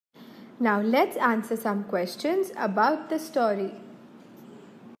Now let's answer some questions about the story.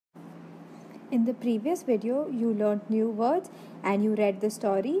 In the previous video, you learned new words and you read the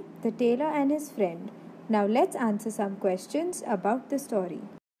story, The Tailor and His Friend. Now let's answer some questions about the story.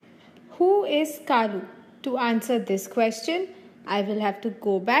 Who is Kalu? To answer this question, I will have to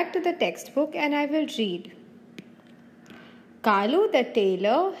go back to the textbook and I will read. Kalu the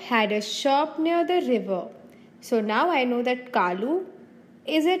tailor had a shop near the river. So now I know that Kalu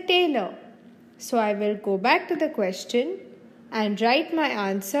is a tailor. So I will go back to the question and write my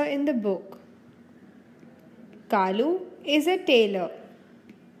answer in the book. Kalu is a tailor.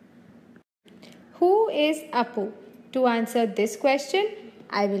 Who is Appu? To answer this question,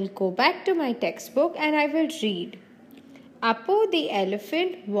 I will go back to my textbook and I will read. Appu the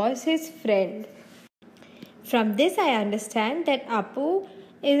elephant was his friend. From this I understand that Appu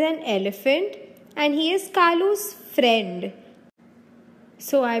is an elephant and he is Kalu's friend.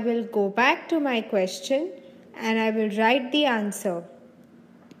 So I will go back to my question and I will write the answer.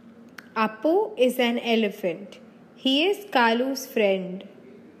 Appu is an elephant. He is Kalu's friend.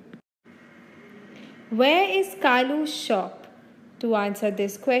 Where is Kalu's shop? To answer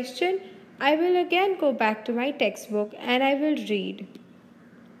this question, I will again go back to my textbook and I will read.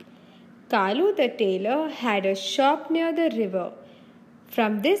 Kalu the tailor had a shop near the river.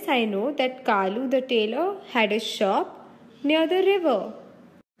 From this I know that Kalu the tailor had a shop near the river.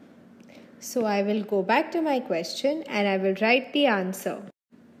 So I will go back to my question and I will write the answer.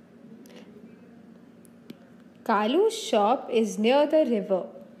 Kalu's shop is near the river.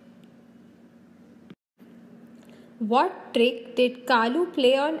 What trick did Kalu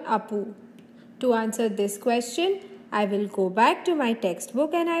play on Appu? To answer this question, I will go back to my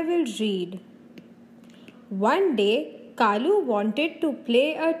textbook and I will read. One day, Kalu wanted to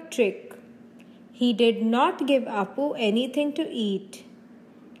play a trick. He did not give Appu anything to eat.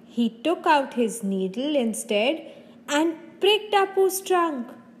 He took out his needle instead and pricked Appu's trunk.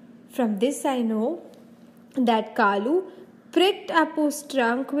 From this I know that Kalu pricked Appu's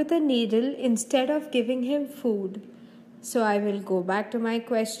trunk with a needle instead of giving him food. So I will go back to my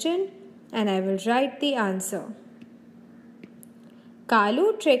question and I will write the answer.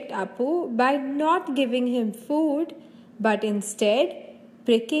 Kalu tricked Appu by not giving him food but instead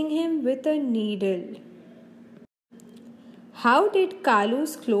pricking him with a needle. How did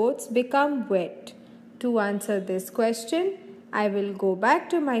Kalu's clothes become wet? To answer this question, I will go back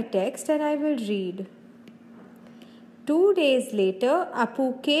to my text and I will read. 2 days later,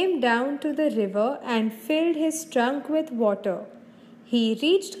 Appu came down to the river and filled his trunk with water. He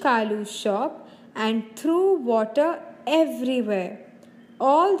reached Kalu's shop and threw water everywhere.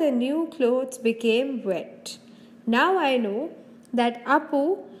 All the new clothes became wet. Now I know that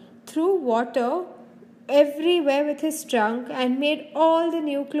Appu threw water everywhere with his trunk and made all the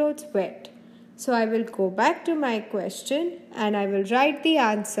new clothes wet. So I will go back to my question and I will write the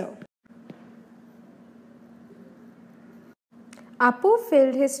answer. Appu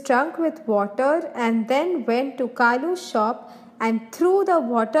filled his trunk with water and then went to Kalu's shop and threw the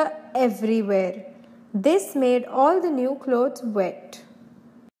water everywhere. This made all the new clothes wet.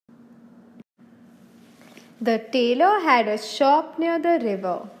 The tailor had a shop near the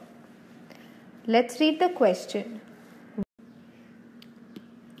river. Let's read the question.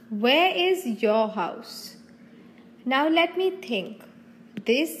 Where is your house? Now let me think.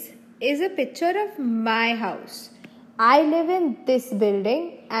 This is a picture of my house. I live in this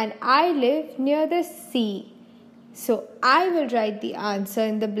building and I live near the sea. So I will write the answer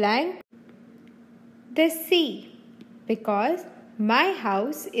in the blank. The sea, because my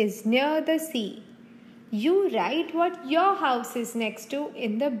house is near the sea. You write what your house is next to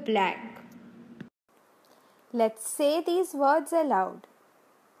in the blank. Let's say these words aloud.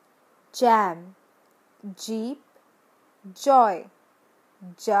 Jam, jeep, joy,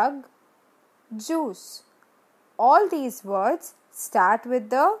 jug, juice. All these words start with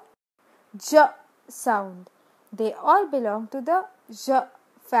the j sound. They all belong to the j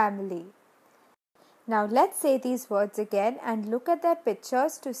family. Now let's say these words again and look at their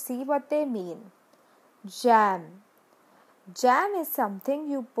pictures to see what they mean. Jam. Jam is something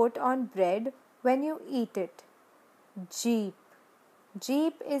you put on bread when you eat it. Jeep.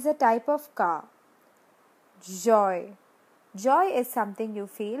 Jeep is a type of car. Joy. Joy is something you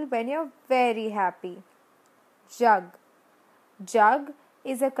feel when you're very happy. Jug. Jug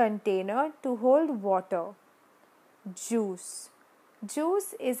is a container to hold water. Juice.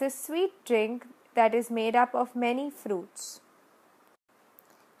 Juice is a sweet drink that is made up of many fruits.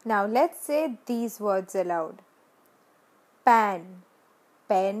 Now let's say these words aloud. Pan,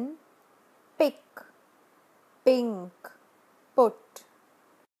 pen, pick, pink, put.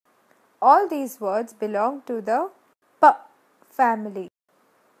 All these words belong to the P family.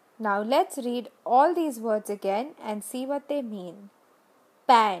 Now let's read all these words again and see what they mean.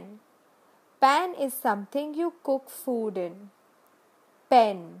 Pan. Pan is something you cook food in.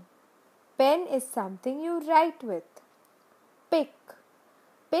 Pen. Pen is something you write with. Pick.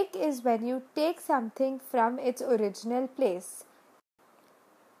 Pick is when you take something from its original place.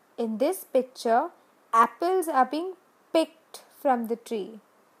 In this picture, apples are being picked from the tree.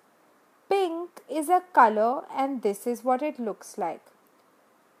 Pink is a color and this is what it looks like.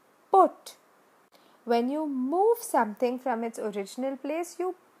 Put. When you move something from its original place,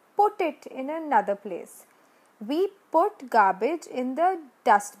 you put it in another place. We put garbage in the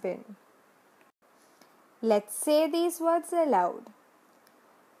dustbin. Let's say these words aloud.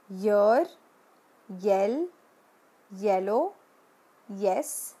 Year, yell, yellow,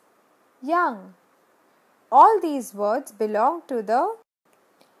 yes, young. All these words belong to the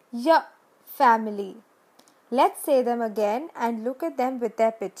Y family. Let's say them again and look at them with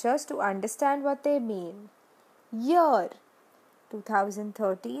their pictures to understand what they mean. Year,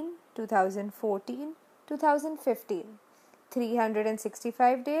 2013, 2014, 2015.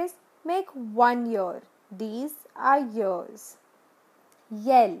 365 days make 1 year. These are years.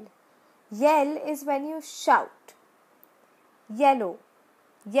 Yell. Yell is when you shout. Yellow.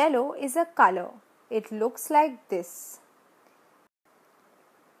 Yellow is a color. It looks like this.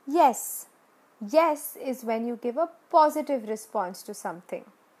 Yes. Yes is when you give a positive response to something.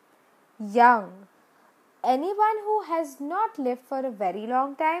 Young. Anyone who has not lived for a very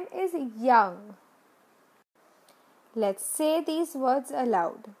long time is young. Let's say these words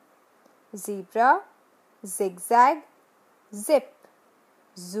aloud. Zebra, zigzag, zip,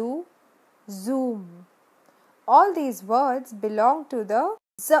 zoo, zoom. All these words belong to the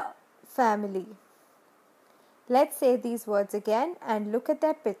Z family. Let's say these words again and look at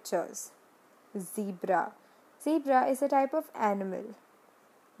their pictures. Zebra. Zebra is a type of animal.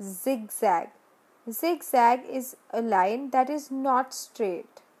 Zigzag. Zigzag is a line that is not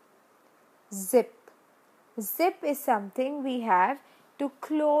straight. Zip. Zip is something we have to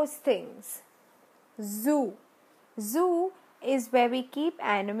close things. Zoo. Zoo is where we keep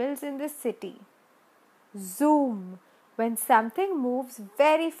animals in the city. Zoom. When something moves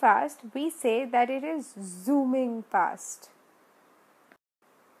very fast, we say that it is zooming past.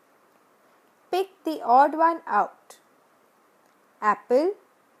 Pick the odd one out. Apple,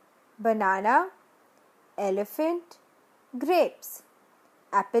 banana, elephant, grapes.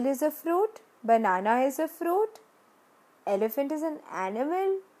 Apple is a fruit, banana is a fruit, elephant is an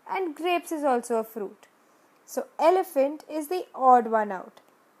animal, and grapes is also a fruit. So elephant is the odd one out.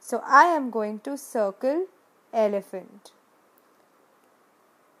 So I am going to circle elephant.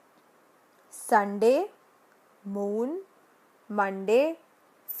 Sunday, moon, Monday,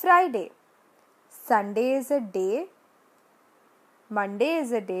 Friday. Sunday is a day, Monday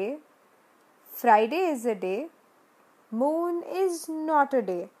is a day, Friday is a day, moon is not a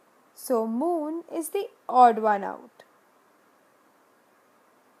day. So moon is the odd one out.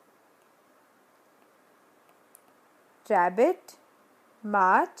 Rabbit,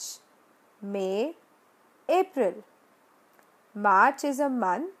 March, May, April. March is a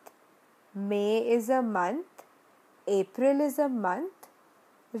month, May is a month, April is a month.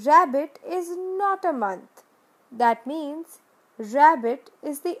 Rabbit is not a month. That means rabbit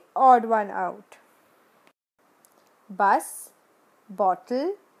is the odd one out. Bus,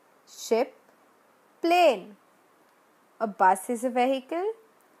 bottle, ship, plane. A bus is a vehicle,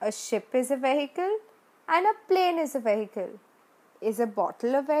 a ship is a vehicle, and a plane is a vehicle. Is a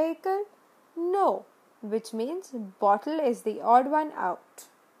bottle a vehicle? No, which means bottle is the odd one out.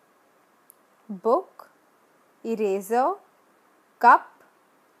 Book, eraser, cup,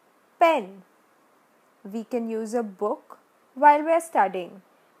 pen. We can use a book while we are studying.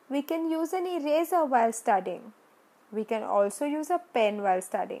 We can use an eraser while studying. We can also use a pen while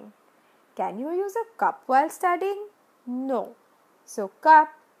studying. Can you use a cup while studying? No. So cup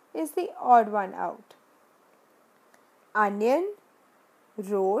is the odd one out. Onion,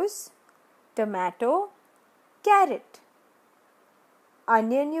 rose, tomato, carrot.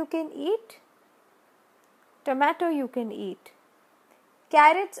 Onion you can eat. Tomato you can eat.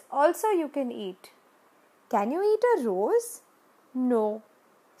 Carrots also you can eat. Can you eat a rose? No.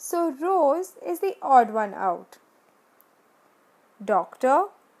 So rose is the odd one out. Doctor,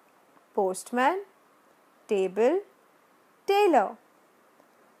 postman, table, tailor.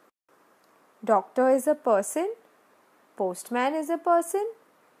 Doctor is a person, postman is a person,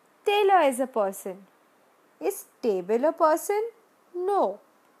 tailor is a person. Is table a person? No.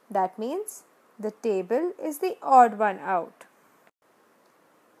 That means the table is the odd one out.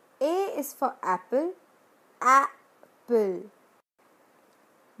 A is for apple, apple.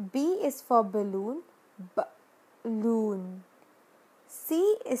 B is for balloon, balloon.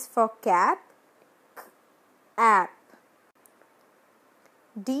 C is for cap, cap.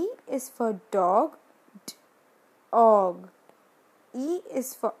 D is for dog, dog. E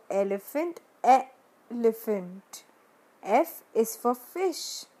is for elephant, elephant. F is for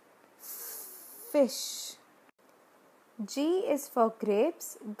fish, fish. G is for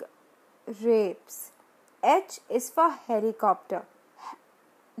grapes, grapes. H is for helicopter,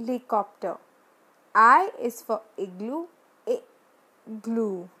 helicopter. I is for igloo,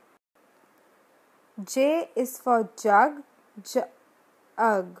 igloo. J is for jug,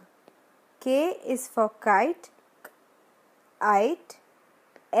 jug. K is for kite, kite.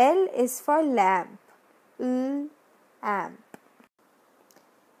 L is for lamp, lamp.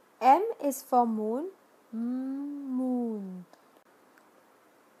 M is for moon, moon.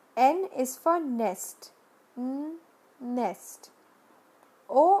 N is for nest, nest.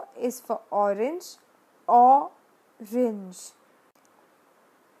 O is for orange, orange.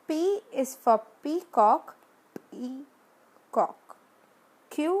 P is for peacock, peacock.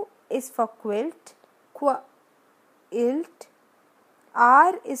 Q is for quilt, quilt.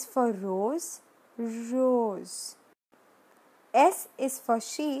 R is for rose, rose. S is for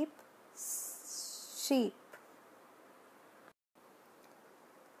sheep, sheep.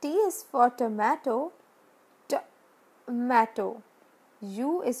 T is for tomato, tomato.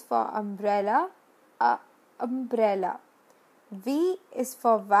 U is for umbrella, umbrella. V is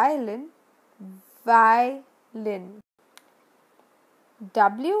for violin, violin.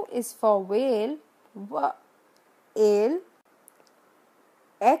 W is for whale, whale.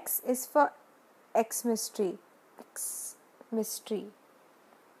 X is for Xmas-tree, Xmas-tree.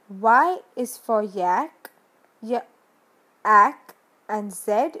 Y is for yak, yak. And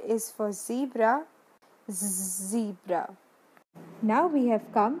Z is for zebra, zebra. Now we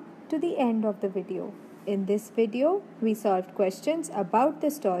have come to the end of the video. In this video, we solved questions about the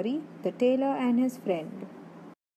story, The Tailor and His Friend.